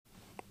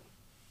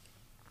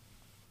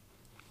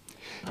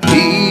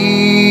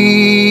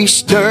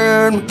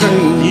Eastern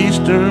McGreen,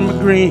 Eastern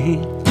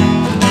McGreen,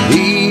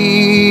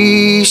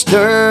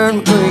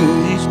 Eastern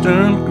McGreen,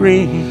 Eastern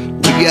McGreen.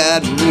 We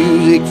got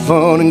music,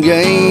 fun, and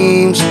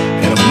games,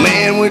 and a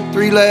man with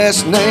 3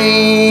 last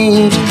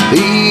names.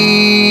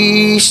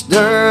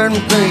 Eastern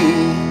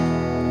McGreen,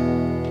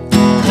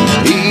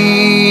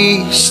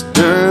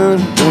 Eastern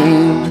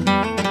McGreen.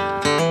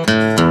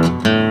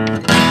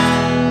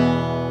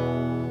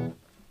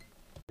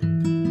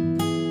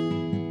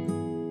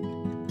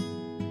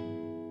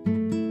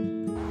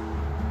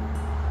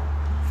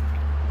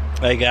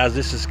 Hey guys,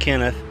 this is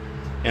Kenneth,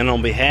 and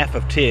on behalf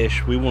of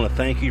Tish, we want to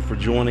thank you for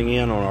joining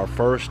in on our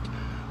first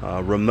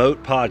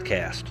remote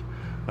podcast.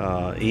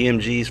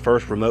 EMG's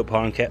first remote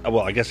podcast.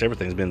 Well, I guess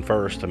everything's been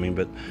first. I mean,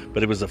 but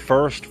it was the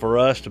first for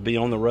us to be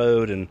on the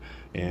road and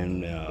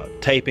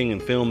taping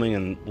and filming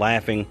and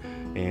laughing,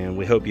 and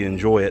we hope you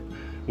enjoy it.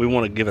 We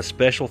want to give a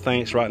special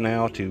thanks right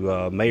now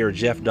to Mayor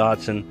Jeff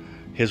Dodson,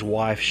 his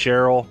wife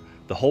Cheryl,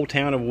 the whole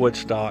town of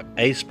Woodstock,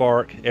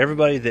 A-Spark,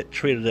 everybody that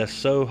treated us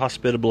so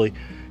hospitably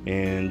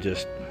and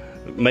just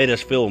made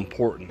us feel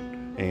important,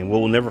 and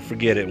we'll never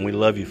forget it, and we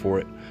love you for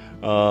it.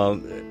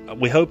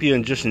 We hope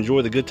you just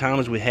enjoy the good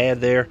times we had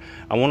there.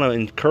 I want to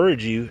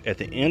encourage you at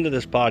the end of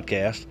this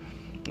podcast,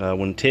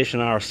 when Tish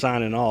and I are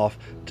signing off,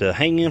 to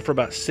hang in for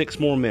about 6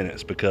 more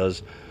minutes,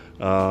 because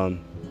about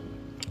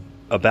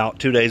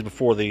 2 days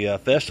before the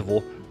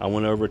festival, I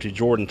went over to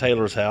Jordan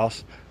Taylor's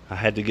house. I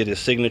had to get his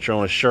signature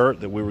on a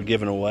shirt that we were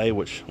giving away,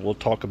 which we'll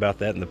talk about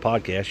that in the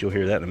podcast. You'll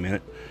hear that in a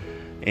minute.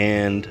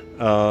 And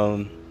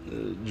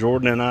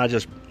Jordan and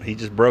he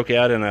just broke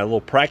out in a little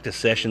practice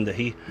session that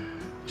he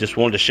just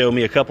wanted to show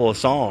me a couple of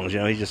songs. You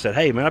know, he just said,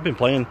 "Hey man, I've been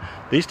playing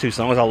these 2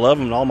 songs. I love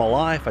them all my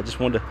life. I've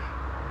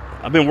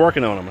been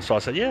working on them." So I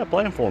said, "Yeah,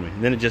 play them for me."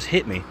 And then it just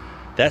hit me.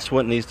 That's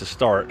what needs to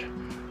start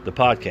the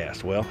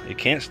podcast. Well, it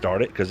can't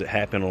start it because it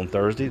happened on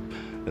Thursday,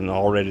 and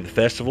already the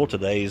festival.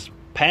 Today's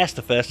past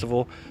the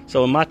festival.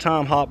 So in my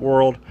time hop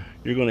world,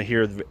 you're going to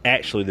hear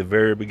actually the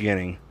very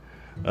beginning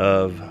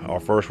of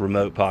our first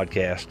remote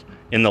podcast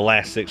in the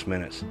last 6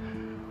 minutes.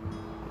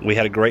 We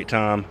had a great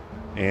time,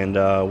 and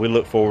we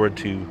look forward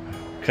to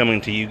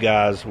coming to you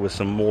guys with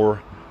some more,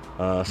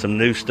 some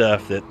new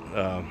stuff that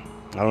I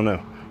don't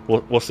know.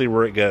 We'll see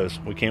where it goes.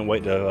 We can't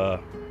wait to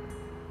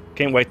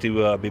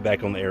be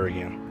back on the air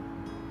again.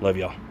 Love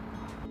y'all.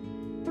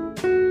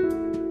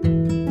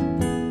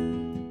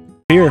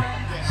 Here,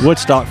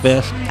 Woodstock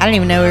Fest. I didn't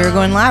even know we were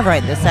going live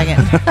right this second.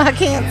 I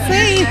can't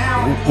see.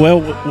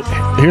 Well,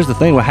 here's the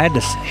thing. We had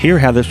to hear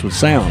how this would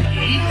sound.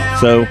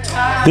 So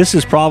this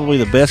is probably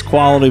the best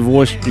quality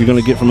voice you're going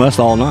to get from us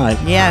all night.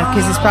 Yeah,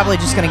 because it's probably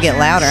just going to get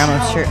louder.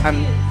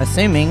 I'm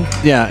assuming.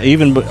 Yeah,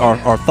 even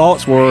our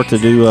thoughts were to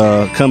do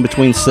come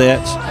between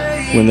sets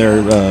when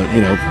they're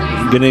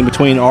getting in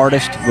between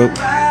artists. But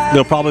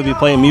they'll probably be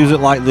playing music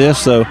like this.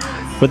 So,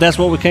 but that's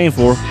what we came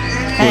for.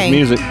 Hey. Was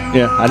music.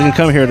 Yeah, I didn't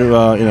come here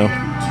to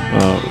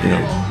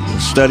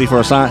study for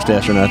a science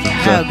test or nothing.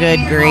 So. Oh, good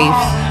grief.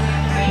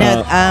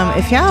 Now,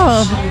 if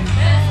y'all,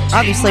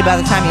 obviously by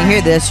the time you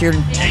hear this,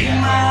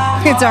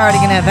 it's already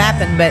going to have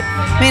happened, but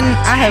I mean,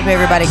 I hope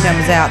everybody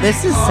comes out.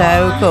 This is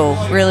so cool.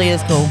 Really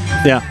is cool.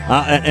 Yeah,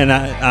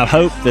 I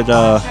hope that,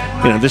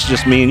 this is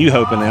just me and you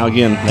hoping now.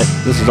 Again,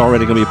 this is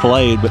already going to be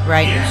played, but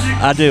right.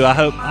 I do. I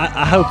hope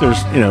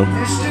there's,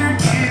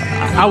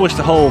 I wish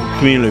the whole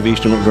community of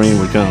Eastern McGreen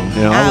would come.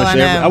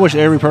 I wish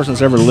every person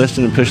that's ever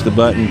listened and pushed the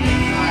button,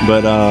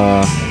 but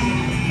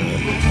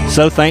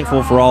so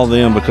thankful for all of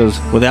them, because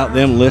without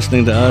them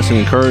listening to us and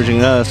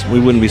encouraging us, we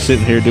wouldn't be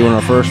sitting here doing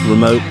our first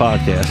remote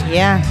podcast.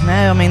 Yeah,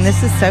 no, I mean,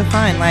 this is so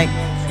fun.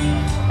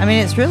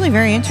 It's really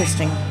very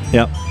interesting.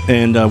 Yep,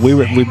 and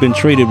we've been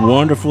treated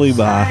wonderfully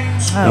by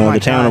the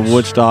town of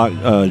Woodstock,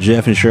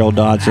 Jeff and Cheryl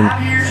Dodson,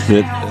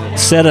 that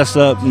set us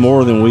up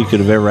more than we could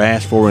have ever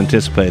asked for or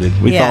anticipated.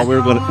 We thought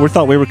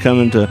we were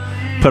coming to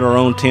put our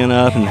own tent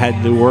up and had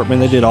to do work. Man,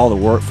 they did all the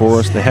work for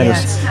us. They had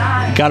us,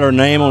 got our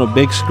name on a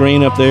big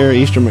screen up there.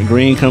 Eastern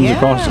McGreen comes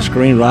across the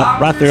screen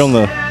right there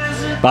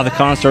by the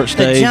concert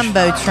stage. The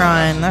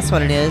Jumbotron, that's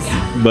what it is.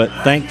 But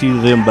thank you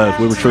to them both.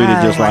 We were treated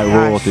just like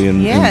royalty,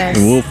 and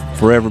we'll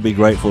forever be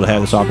grateful to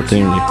have this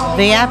opportunity.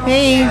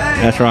 VIP.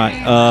 That's right.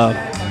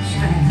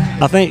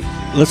 I think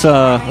let's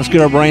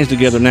get our brains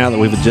together now that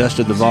we've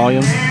adjusted the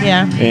volume.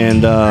 Yeah.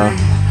 And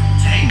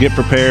get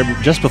prepared.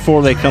 Just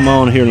before they come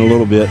on here in a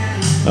little bit,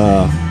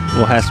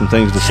 we'll have some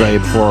things to say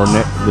before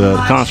the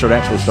concert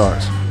actually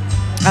starts.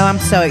 Oh, I'm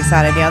so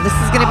excited, y'all. This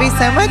is going to be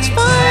so much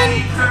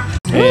fun.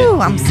 Woo,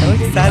 I'm so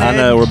excited. I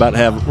know we're about to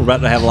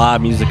have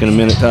live music in a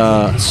minute.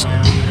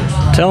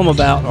 Tell them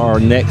about our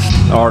next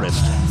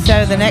artist.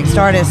 So the next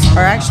artist,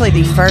 or actually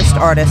the first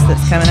artist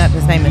that's coming up,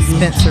 his name is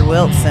Spencer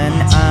Wilson.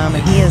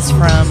 He is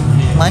from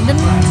London.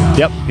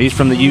 Yep, he's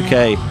from the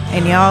UK.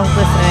 And y'all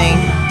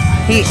listening,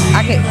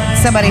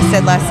 somebody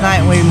said last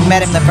night when we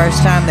met him the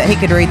first time that he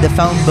could read the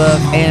phone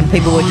book and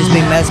people would just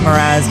be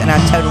mesmerized, and I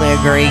totally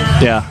agree.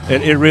 Yeah,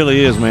 it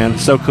really is, man.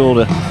 It's so cool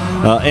to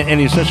And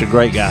he's such a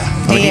great guy.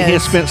 He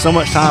has spent so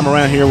much time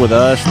around here with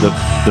us.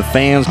 The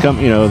fans come,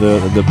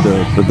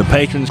 the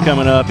patrons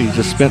coming up. He's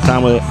just spent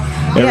time with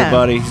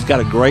everybody. He's got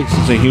a great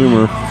sense of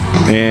humor,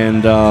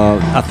 and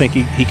I think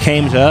he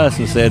came to us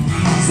and said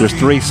there's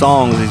 3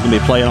 songs he's going to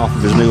be playing off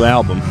of his new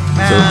album.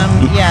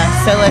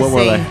 So let's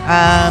see.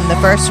 The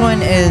first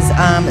one is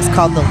it's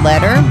called The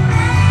Letter,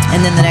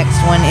 and then the next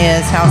one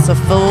is House of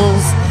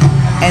Fools,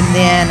 and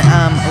then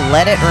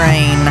Let It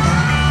Rain.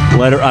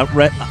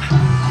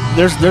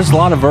 There's a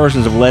lot of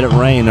versions of Let It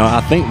Rain. Now, I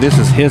think this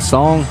is his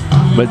song,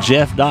 but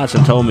Jeff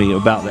Dodson told me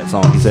about that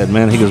song. He said,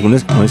 man, he goes, when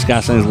this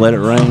guy sings Let It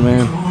Rain,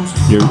 man,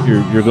 you're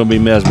going to be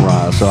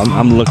mesmerized. So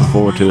I'm looking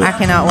forward to it. I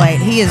cannot wait.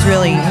 He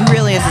really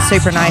is a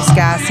super nice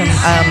guy. Some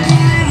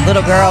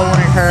little girl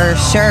wanted her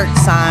shirt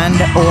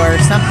signed or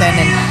something,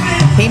 and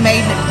he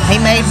made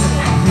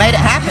it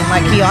happen.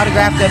 Like, he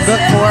autographed a book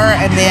for her,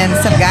 and then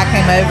some guy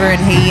came over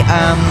and he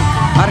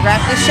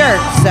autographed the shirt.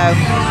 So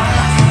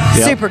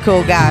super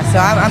cool guy. So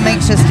I'm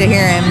anxious to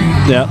hear him.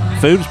 Yeah,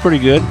 food's pretty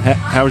good.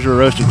 How was your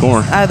roasted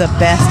corn? Oh, the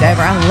best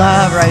ever. I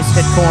love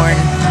roasted corn.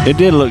 It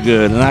did look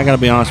good, and I got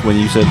to be honest with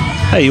you. You said,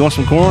 "Hey, you want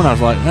some corn?" I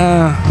was like,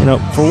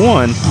 for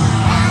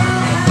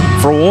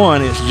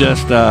one, it's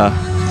just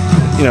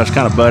it's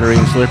kind of buttery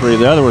and slippery.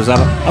 The other was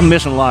I'm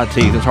missing a lot of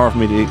teeth. It's hard for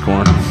me to eat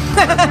corn,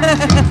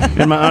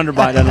 and my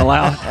underbite doesn't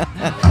allow it.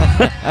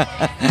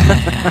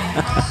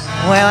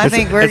 Well, I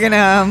think we're going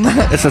to...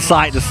 it's a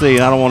sight to see.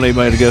 I don't want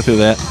anybody to go through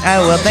that.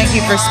 Oh, well, thank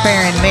you for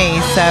sparing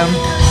me. So,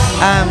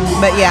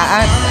 but yeah,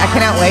 I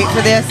cannot wait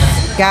for this.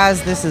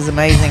 Guys, this is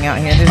amazing out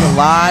here. There's a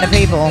lot of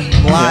people,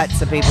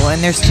 lots of people, and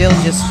they're still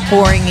just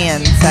pouring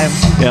in. So.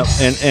 Yep,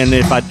 and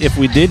if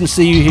we didn't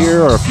see you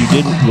here, or if you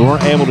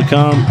weren't able to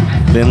come,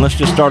 then let's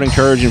just start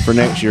encouraging for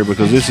next year,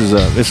 because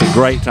it's a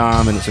great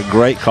time, and it's a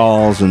great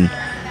cause, and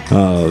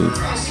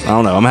I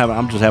don't know.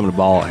 I'm just having a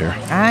ball out here.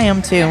 I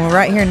am too. And we're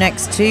right here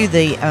next to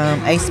the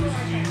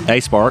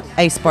A-Spark.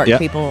 A-Spark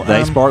people.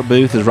 The A-Spark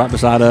booth is right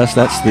beside us.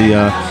 That's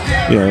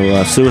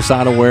the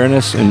suicide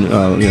awareness and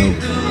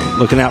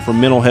looking out for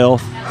mental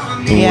health.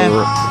 And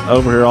we're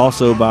over here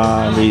also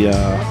by the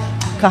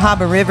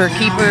Cahaba River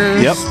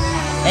Keepers. Yep.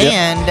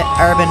 And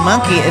Urban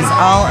Monkey is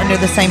all under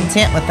the same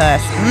tent with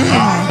us.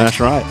 That's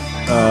right.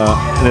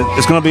 And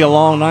it's going to be a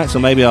long night, so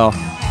maybe I'll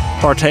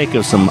partake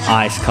of some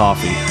iced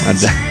coffee.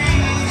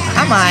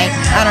 I might.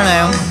 I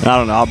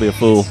don't know. I'll be a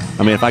fool.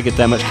 I mean, if I get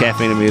that much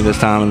caffeine in me this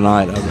time of the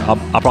night,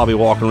 I'll probably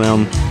walk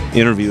around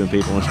interviewing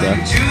people and stuff.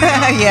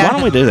 Yeah. Why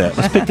don't we do that?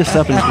 Let's pick this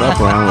up and just walk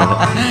around with it.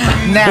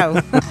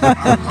 No.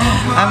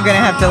 I'm going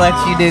to have to let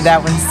you do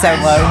that one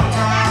solo.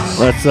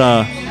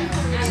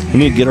 We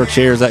need to get our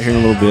chairs out here in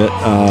a little bit.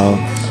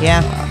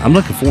 I'm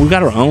looking for, we've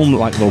got our own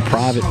little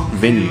private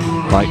venue.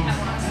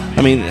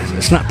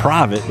 It's not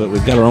private, but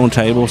we've got our own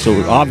table, so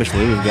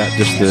obviously we've got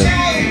just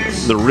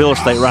the real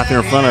estate right there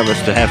in front of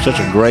us to have such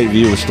a great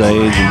view of the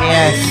stage.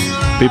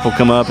 And people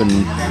come up and,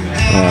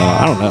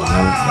 I don't know.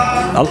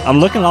 I'm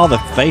looking at all the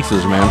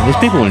faces, man. These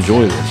people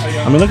enjoy this.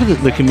 I mean, look at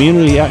the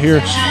community out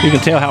here. You can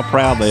tell how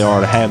proud they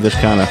are to have this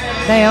kind of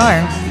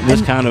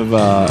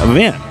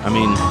event. I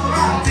mean,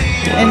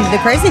 and the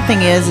crazy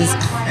thing is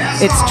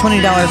it's $20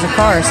 a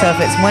car. So if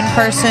it's one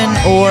person,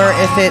 or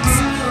if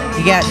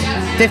you got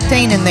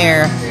 15 in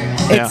there,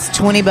 it's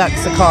 $20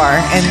 a car,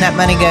 and that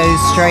money goes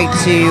straight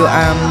to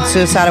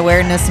suicide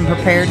awareness and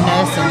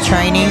preparedness and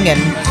training,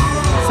 and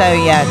so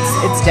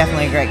it's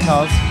definitely a great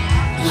cause.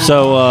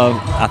 So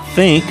I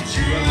think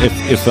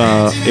if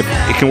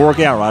it can work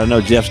out right, I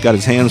know Jeff's got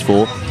his hands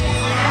full,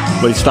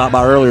 but he stopped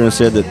by earlier and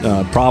said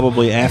that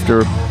probably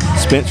after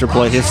Spencer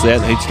played his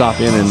set, he'd stop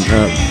in and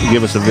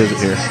give us a visit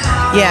here.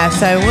 Yeah,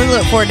 so we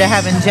look forward to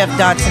having Jeff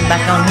Dodson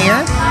back on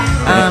here.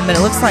 But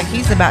it looks like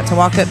he's about to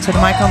walk up to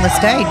the mic on the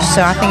stage,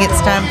 so I think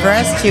it's time for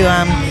us to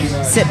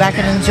sit back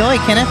and enjoy,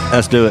 Kenneth.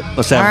 Let's do it.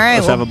 Let's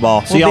have a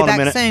ball. See y'all in a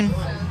minute. Soon.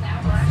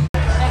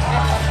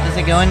 Is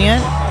it going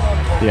yet?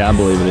 Yeah, I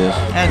believe it is.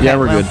 Okay, yeah,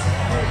 we're good.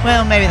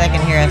 Well, maybe they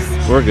can hear us.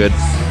 We're good.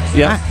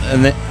 Yeah,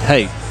 and then,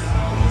 hey,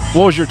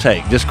 what was your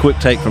take? Just quick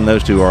take from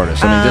those two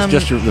artists. I mean,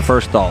 just the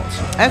first thoughts.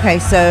 Okay,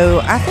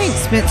 so I think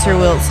Spencer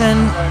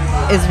Wilson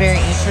is very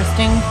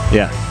interesting.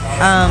 Yeah.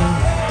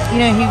 He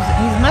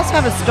must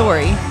have a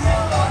story.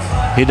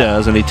 He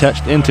does, and he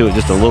touched into it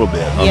just a little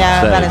bit.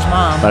 About his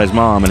mom. About his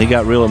mom, and he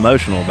got real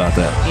emotional about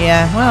that.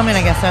 Yeah, well, I mean,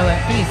 I guess so.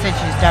 He said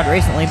she just died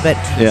recently, but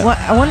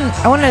I want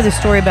to know the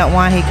story about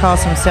why he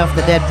calls himself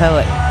the Dead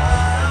Poet.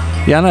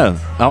 Yeah, I know.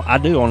 I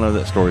do want to know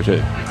that story,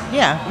 too.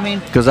 Yeah, I mean...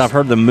 Because I've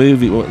heard the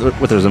movie,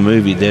 there's a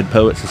movie, Dead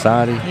Poet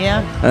Society.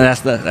 Yeah. And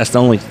that's the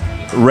only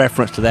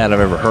reference to that I've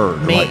ever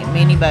heard. Me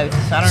both.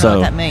 So I don't know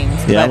what that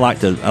means. Yeah, I'd like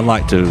to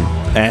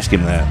ask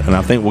him that, and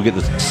I think we'll get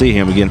to see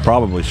him again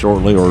probably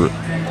shortly, or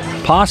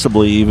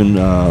possibly even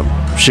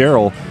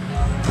Cheryl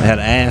had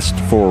asked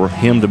for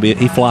him to be.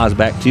 He flies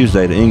back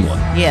Tuesday to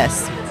England.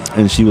 Yes.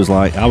 And she was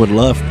like, I would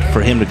love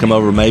for him to come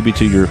over maybe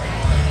to your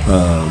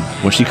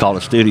when she called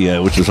it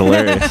studio, which is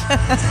hilarious.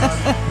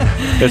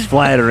 It's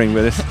flattering,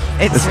 but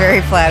it's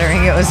very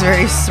flattering. It was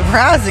very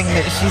surprising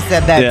that she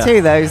said that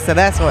too, though. So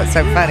that's what's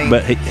so funny.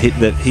 But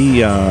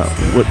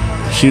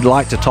she'd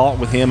like to talk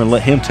with him and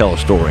let him tell a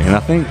story, and I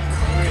think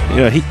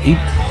he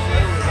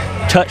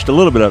touched a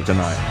little bit up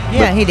tonight.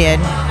 Yeah, he did.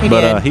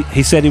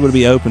 He said he would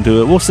be open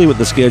to it. We'll see what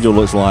the schedule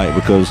looks like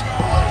because,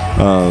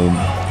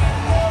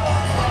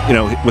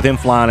 with him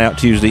flying out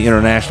Tuesday,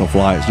 international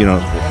flights,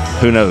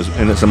 who knows?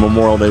 And it's a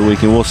Memorial Day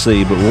weekend. We'll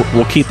see, but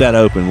we'll keep that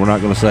open. We're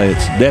not going to say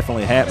it's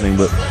definitely happening,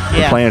 but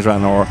the plans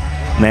right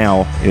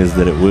now is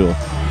that it will.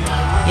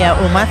 Yeah,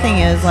 well, my thing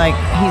is, like,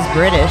 he's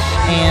British,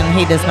 and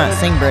he does not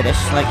sing British.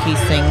 Like, he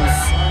sings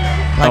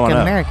like an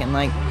American,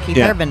 like Keith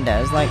Urban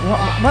does. Like,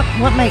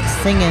 what makes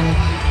singing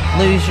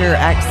lose your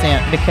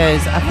accent?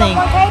 Because I think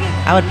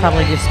I would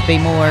probably just be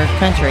more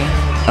country.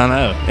 I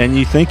know, and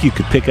you think you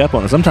could pick up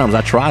on it. Sometimes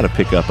I try to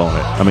pick up on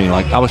it. I mean,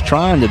 like, I was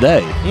trying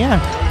today. Yeah.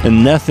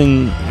 And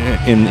nothing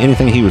in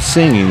anything he was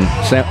singing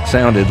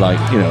sounded like,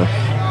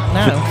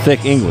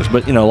 thick English.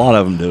 But, a lot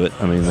of them do it.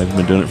 I mean, they've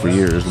been doing it for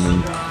years. I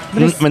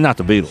mean, not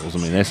the Beatles. I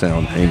mean, they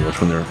sound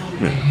English when they're,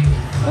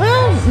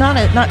 Well, not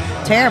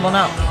terrible,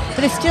 no.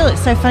 But it's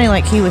so funny,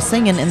 like, he was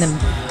singing, and then,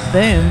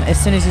 boom,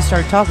 as soon as he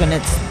started talking,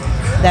 it's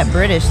that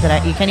British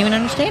that you can't even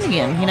understand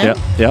again,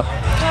 Yep.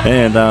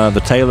 And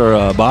the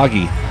Taylor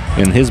Boggy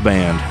and his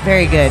band.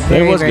 Very good.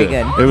 Very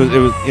good. It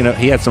was.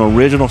 He had some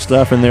original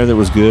stuff in there that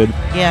was good.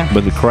 Yeah.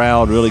 But the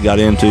crowd really got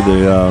into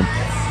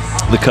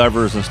the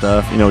covers and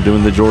stuff.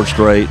 Doing the George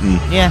Strait and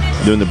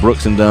doing the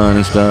Brooks and Dunn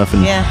and stuff.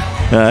 And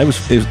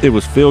it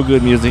was feel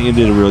good music. He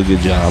did a really good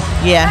job.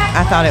 Yeah,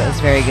 I thought it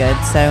was very good.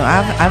 So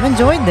I've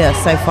enjoyed this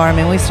so far. I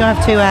mean, we still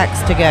have 2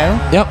 acts to go.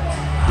 Yep.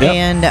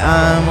 And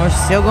we're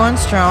still going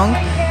strong.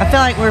 I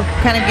feel like we're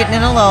kind of getting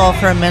in a lull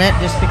for a minute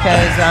just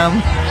because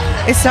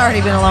it's already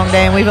been a long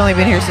day, and we've only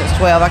been here since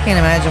 12. I can't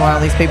imagine why all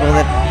these people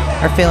that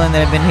are feeling that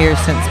have been here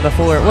since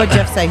before. What did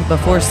Jeff say,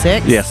 before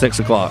 6? Yeah, 6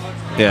 o'clock.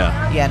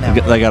 Yeah. Yeah, no.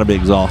 They got to be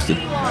exhausted.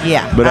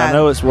 Yeah. But I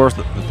know it's worth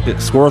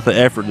the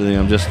effort to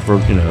them just for,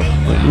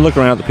 look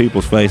around at the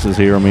people's faces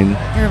here. I mean,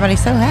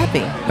 everybody's so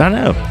happy. I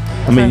know.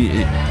 I mean,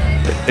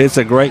 it's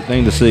a great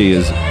thing to see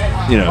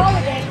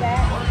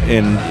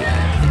and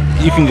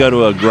you can go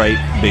to a great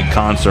big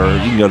concert.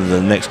 You can go to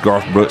the next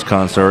Garth Brooks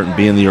concert and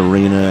be in the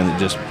arena, and it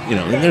just,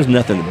 and there's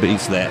nothing that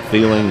beats that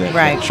feeling,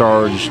 that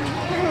charged,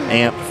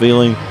 amped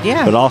feeling.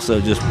 Yeah. But also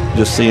just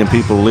seeing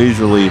people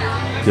leisurely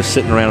just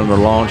sitting around in their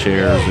lawn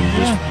chairs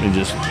and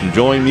just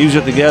enjoying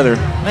music together.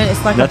 And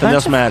it's like nothing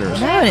else matters.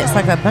 No, and it's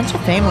like a bunch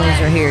of families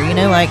are here.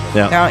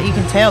 They're all, you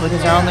can tell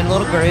because they're all in their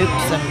little groups,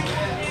 and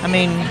I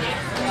mean,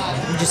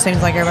 it just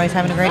seems like everybody's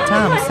having a great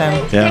time. So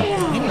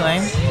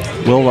anyway.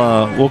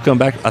 We'll come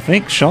back. I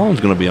think Sean's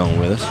going to be on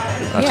with us.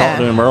 I talked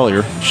to him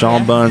earlier.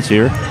 Sean Bunn's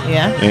here.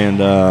 Yeah. And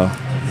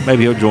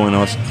maybe he'll join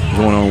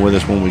on with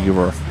us when we give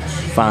our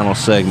final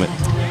segment.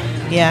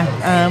 Yeah.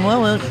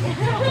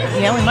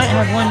 We might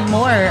have one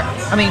more.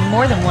 I mean,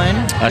 more than one.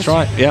 That's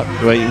right. Yep.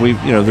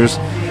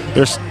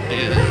 There's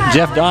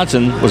Jeff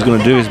Dodson was going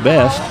to do his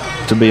best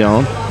to be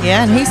on.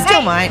 Yeah, and he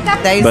still might.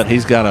 But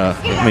he's got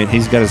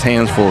his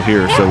hands full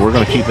here, so we're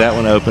going to keep that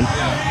one open.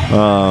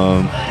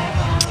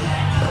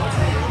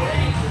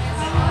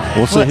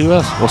 We'll see who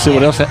else. We'll see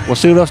what else. We'll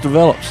see what else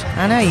develops.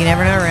 I know, you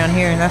never know around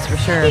here, and that's for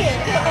sure.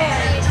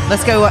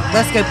 Let's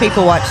go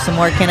people watch some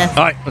more, Kenneth.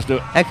 All right, let's do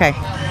it. Okay.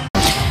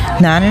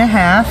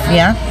 9.5.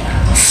 Yeah.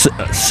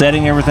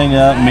 Setting everything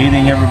up,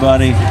 meeting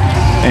everybody,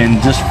 and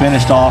just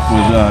finished off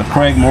with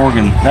Craig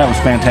Morgan. That was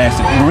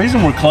fantastic. The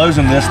reason we're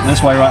closing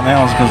this way right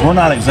now is because we're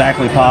not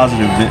exactly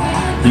positive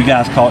that you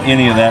guys caught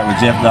any of that with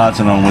Jeff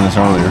Dodson on with us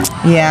earlier.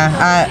 Yeah,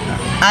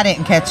 I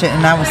didn't catch it,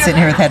 and I was sitting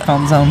here with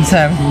headphones on.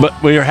 So, but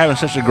we were having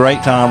such a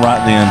great time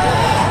right then.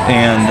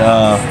 And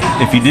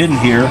if you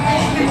didn't hear,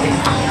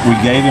 we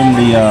gave him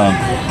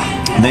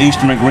the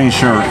Easter McGreen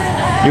shirt.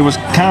 It was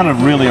kind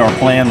of really our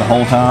plan the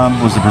whole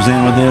time was to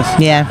present with this.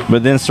 Yeah.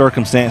 But then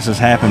circumstances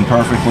happened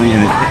perfectly,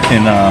 and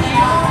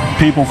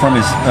people from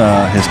his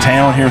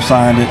town here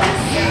signed it.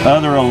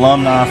 Other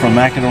alumni from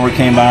McEnroe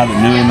came by that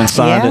knew him and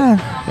signed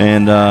it.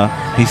 And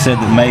he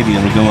said that maybe it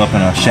would go up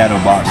in a shadow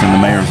box in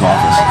the mayor's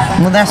office.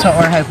 Well, that's what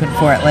we're hoping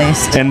for, at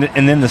least. And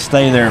then to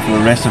stay there for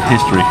the rest of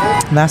history.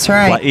 That's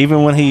right. Like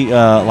even when he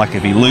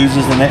if he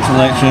loses the next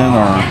election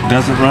or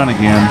doesn't run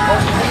again,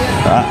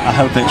 I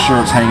hope that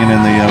shirt's hanging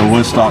in the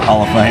Woodstock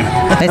Hall of Fame.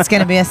 It's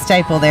going to be a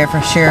staple there for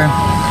sure.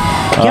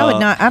 Y'all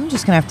would not. I'm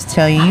just going to have to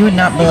tell you, you would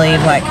not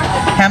believe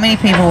how many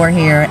people were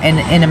here, and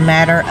in a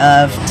matter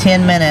of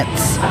 10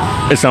 minutes.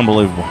 It's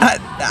unbelievable.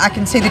 I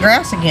can see the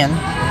grass again.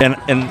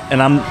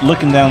 And I'm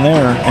looking down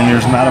there, and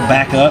there's not a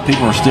backup.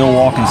 People are still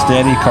walking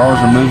steady. Cars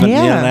are moving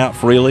in and out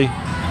freely.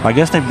 I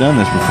guess they've done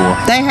this before.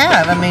 They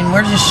have. I mean,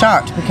 we're just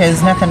shocked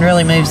because nothing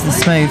really moves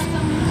this smooth.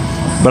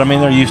 But I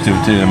mean, they're used to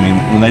it too. I mean,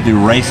 when they do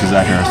races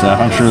out here and stuff,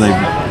 I'm sure they've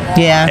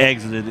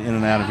exited in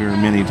and out of here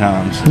many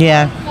times.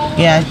 Yeah.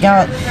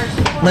 Y'all,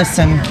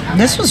 listen,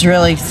 this was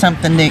really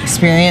something to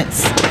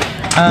experience.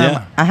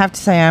 I have to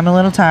say I'm a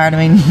little tired.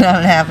 I mean,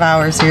 9.5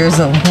 hours here is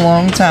a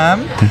long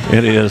time.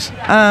 It is.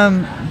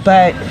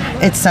 But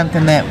it's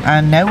something that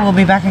I know we'll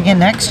be back again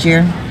next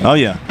year. Oh,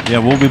 yeah. Yeah,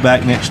 we'll be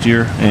back next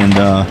year. And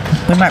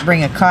we might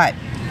bring a cot,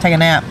 take a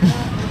nap.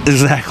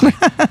 Exactly.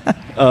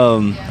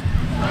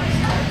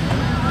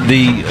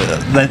 The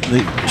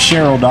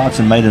Cheryl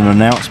Dodson made an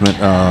announcement,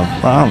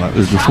 I don't know, it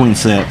was between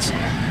sets,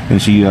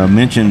 and she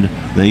mentioned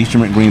the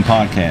Eastern McGreen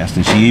podcast,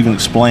 and she even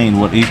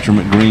explained what Eastern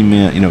McGreen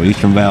meant,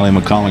 Eastern Valley,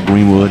 McCulloch,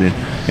 Greenwood,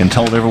 and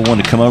told everyone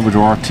to come over to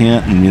our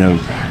tent and,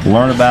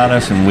 learn about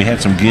us, and we had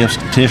some gifts.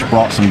 Tish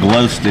brought some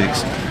glow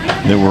sticks.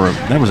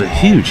 That was a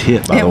huge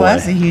hit, by the way. It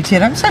was a huge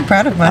hit. I'm so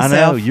proud of myself.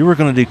 I know. You were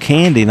going to do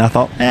candy, and I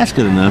thought, that's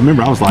good enough.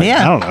 Remember, I was like,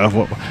 I don't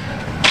know.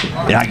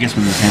 Yeah, I guess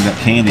we just handed out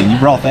candy, and you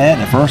brought that,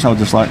 and at first I was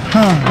just like,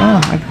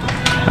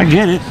 I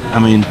get it. I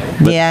mean,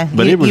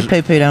 but you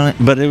poo-pooed on it.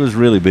 But it was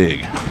really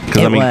big.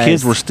 Because,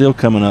 kids were still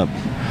coming up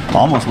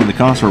almost when the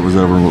concert was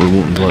over and we were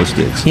wanting glow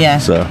sticks. Yeah.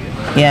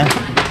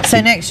 So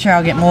next year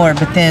I'll get more,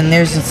 but then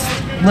there's this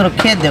little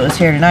kid that was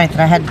here tonight that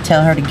I had to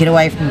tell her to get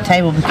away from the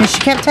table because she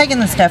kept taking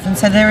the stuff and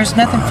said there was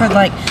nothing for,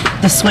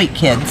 the sweet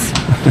kids.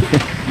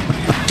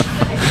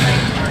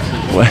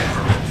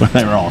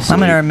 They were all sweet. I'm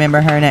going to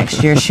remember her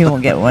next year. She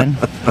won't get one.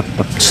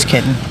 Just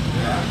kidding.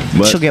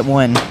 She'll get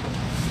one.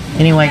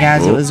 Anyway,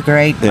 guys, it was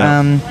great.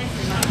 Yeah.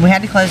 We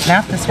had to close it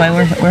out this way.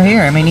 We're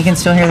here. I mean, you can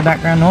still hear the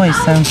background noise.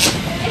 So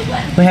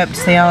we hope to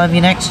see all of you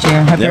next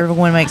year. Hope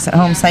everyone makes it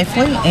home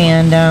safely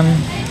and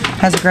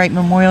has a great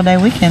Memorial Day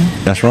weekend.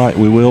 That's right.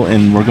 We will,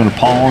 and we're going to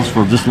pause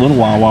for just a little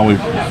while we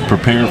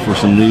prepare for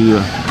some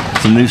new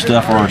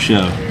stuff for our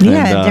show.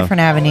 Yeah, and, different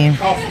avenue.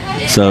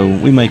 So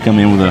we may come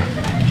in with a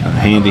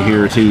handy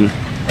here or two.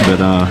 But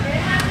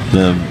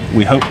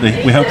we hope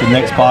the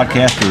next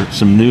podcast are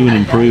some new and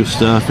improved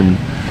stuff, and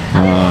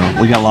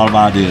we got a lot of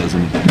ideas.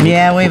 And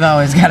we've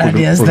always got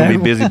ideas. We're gonna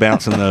be busy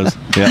bouncing those.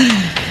 Yeah.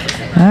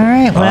 All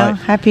right. Well,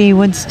 happy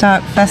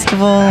Woodstock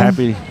Festival.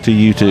 Happy to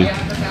you too.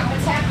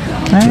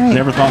 All right.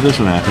 Never thought this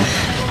would happen.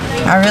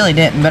 I really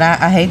didn't, but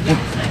I hate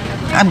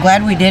that. I'm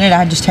glad we did it.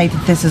 I just hate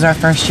that this is our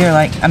first year.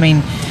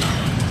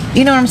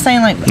 You know what I'm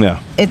saying?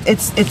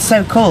 It's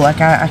so cool. I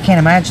can't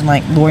imagine.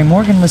 Lori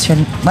Morgan was here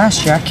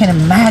last year. I can't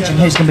imagine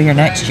who's going to be here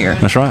next year.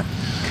 That's right.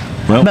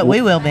 Well, but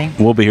we will be.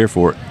 We'll be here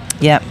for it.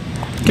 Yep.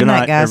 Good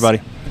night, guys.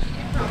 Everybody.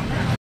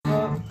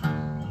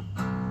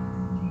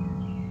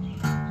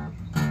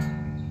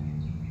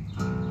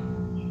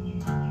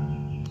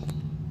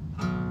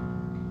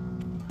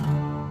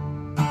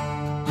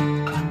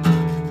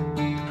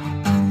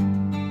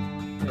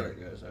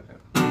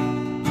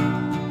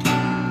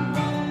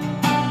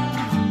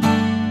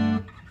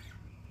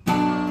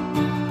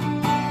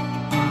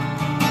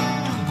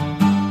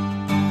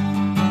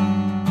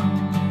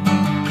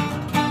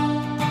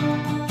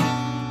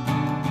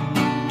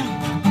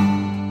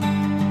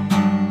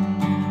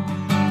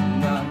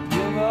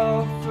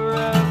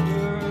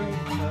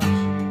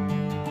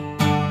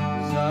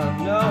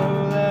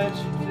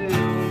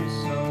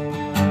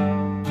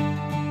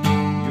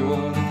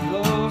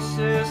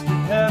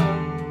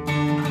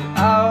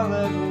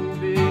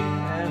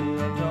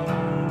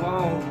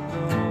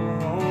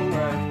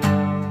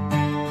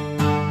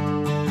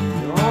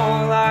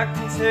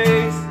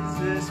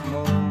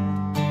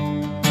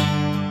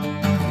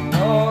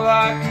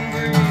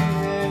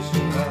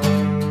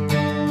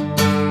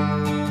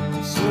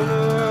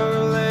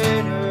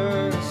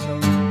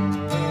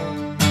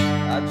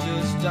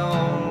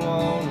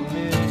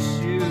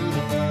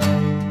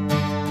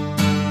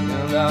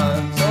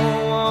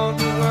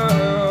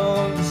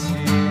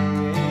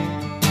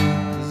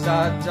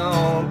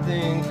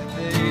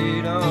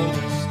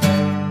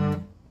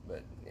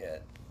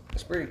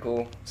 Pretty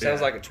cool. Sounds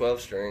like a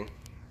 12-string.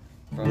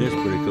 It is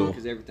pretty cool.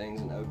 Because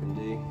everything's an open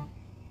D.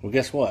 Well,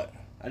 guess what?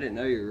 I didn't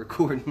know you were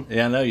recording.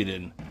 Yeah, I know you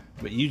didn't.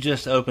 But you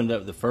just opened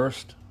up the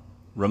first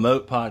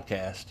remote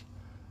podcast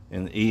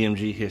in the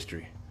EMG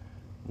history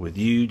with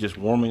you just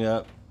warming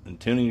up and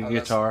tuning your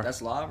guitar.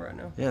 That's live right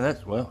now? Yeah,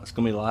 it's going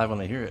to be live when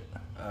they hear it.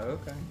 Oh,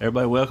 okay.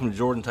 Everybody, welcome to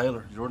Jordan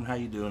Taylor. Jordan, how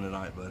you doing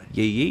tonight, buddy?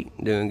 Yeet.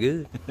 Doing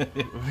good.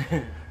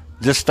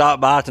 Just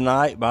stopped by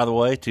tonight, by the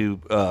way, to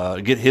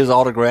get his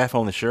autograph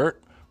on the shirt,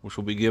 which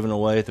will be given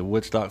away at the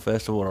Woodstock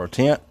Festival at our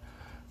tent.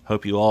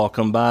 Hope you all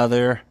come by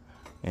there.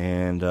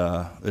 And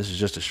this is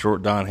just a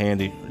short Don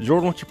Handy.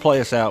 Jordan, why don't you play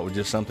us out with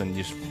just something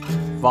you just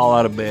fall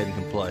out of bed and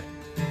can play?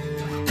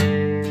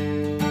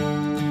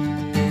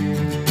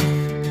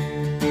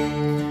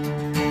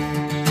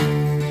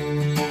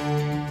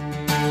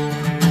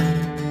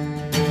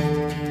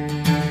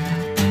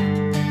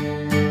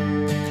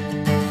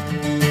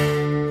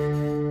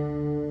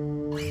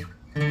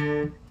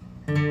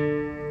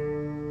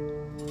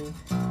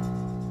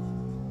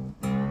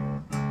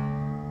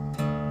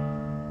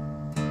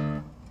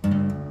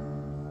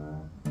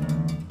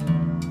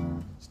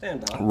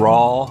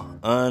 Raw,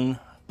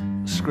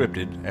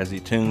 unscripted, as he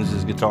tunes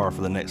his guitar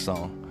for the next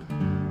song.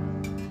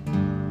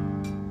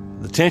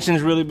 The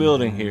tension's really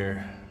building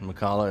here,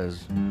 McCulloch,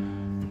 as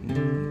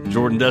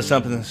Jordan does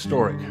something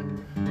historic.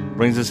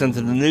 Brings us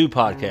into the new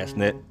podcast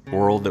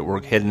world that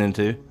we're heading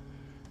into.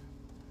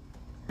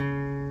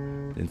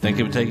 Didn't think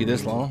it would take you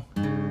this long.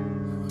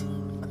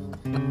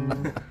 Let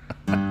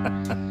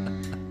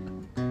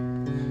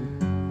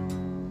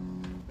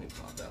me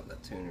pop out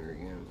that tuner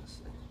again. Let's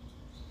see.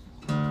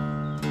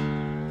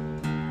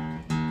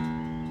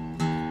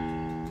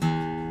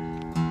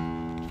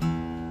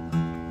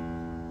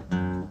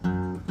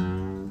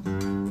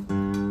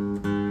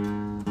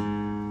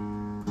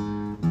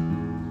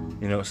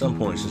 You know, at some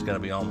point it's just got to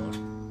be almost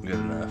good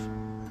enough.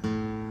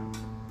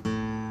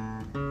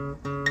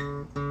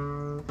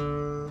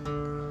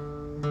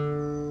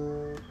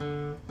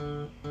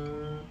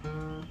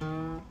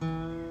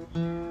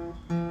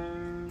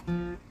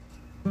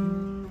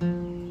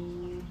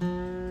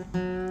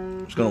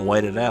 Just gonna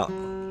wait it out.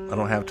 I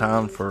don't have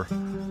time for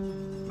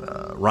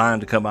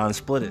Ryan to come by and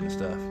split it and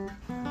stuff.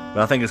 But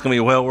I think it's gonna be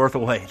well worth the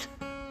wait.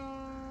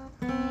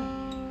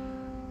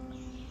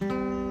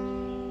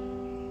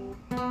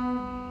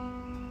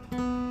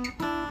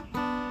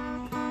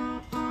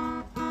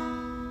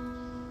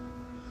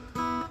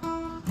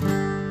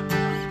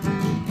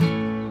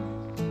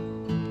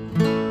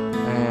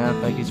 And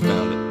I think he's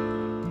found it.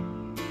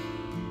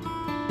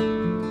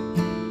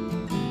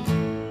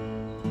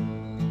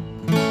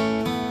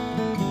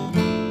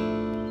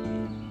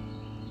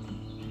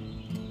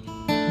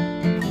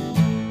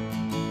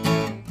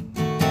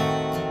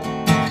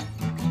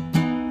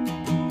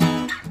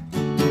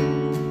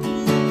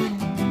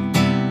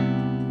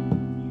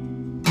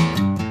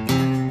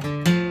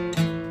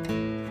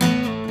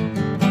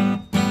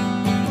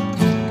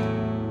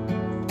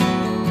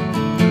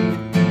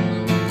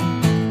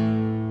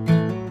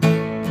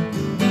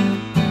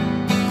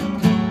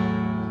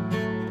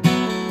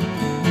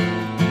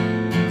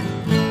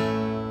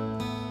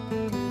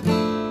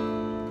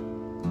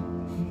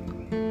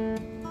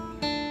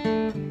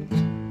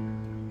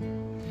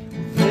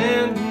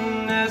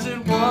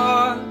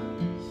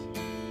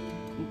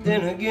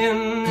 Then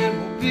again it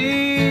will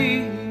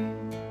be.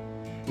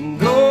 And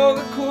though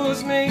the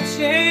course may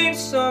change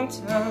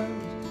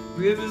sometimes,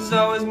 rivers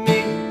always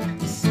meet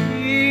the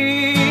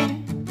sea.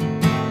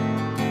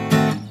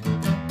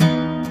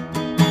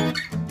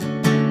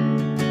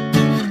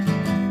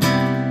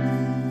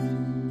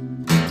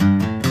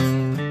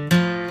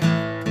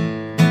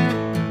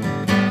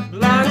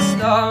 Blind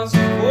stars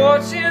of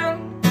fortune,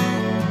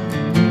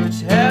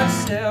 which have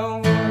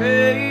sailed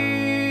away.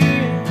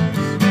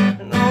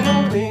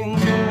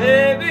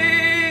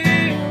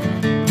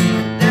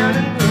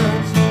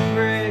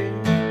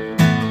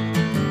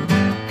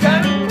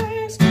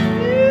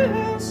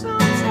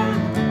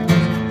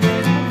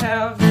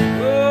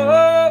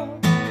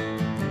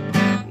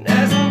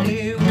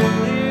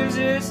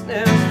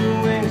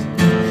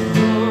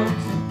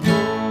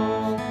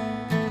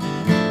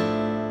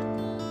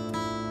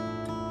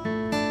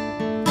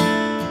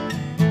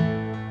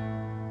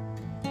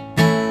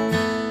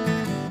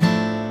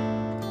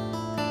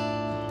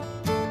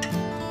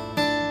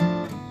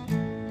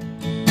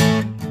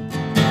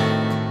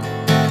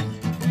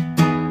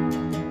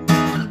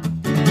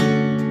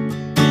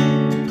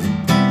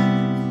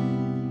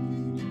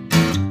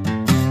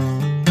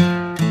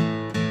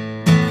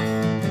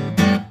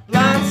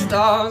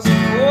 Stars of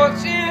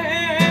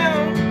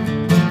fortune,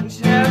 which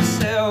have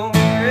sailed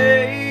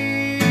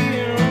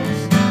rails,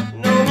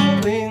 no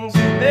wings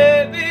of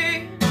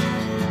baby,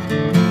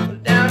 but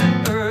down in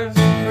birds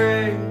of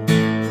prey.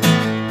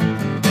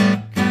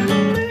 Kinda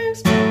makes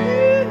me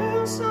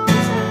feel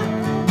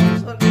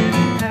sometimes I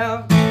didn't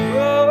have to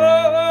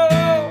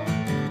grow.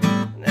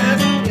 And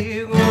as an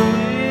eagle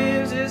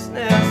leaves its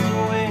nest, the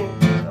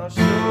wings are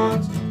sure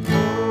to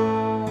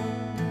fall.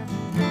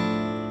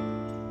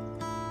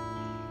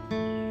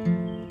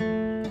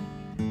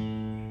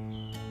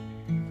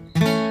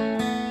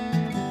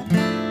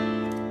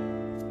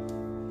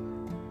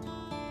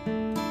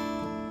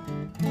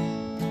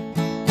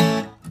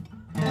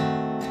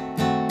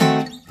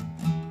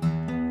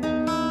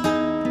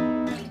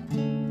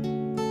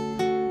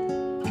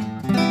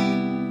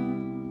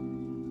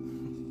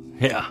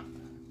 Yeah,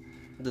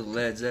 The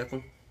Led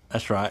Zeppelin.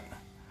 that's right.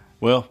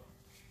 Well,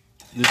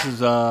 this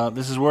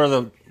is where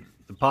the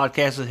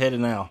podcast is headed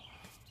now.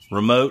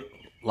 Remote,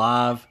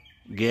 live,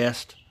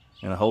 guest,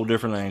 and a whole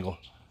different angle.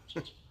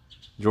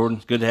 Jordan,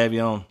 it's good to have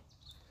you on.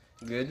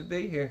 Good to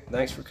be here.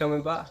 Thanks for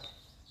coming by.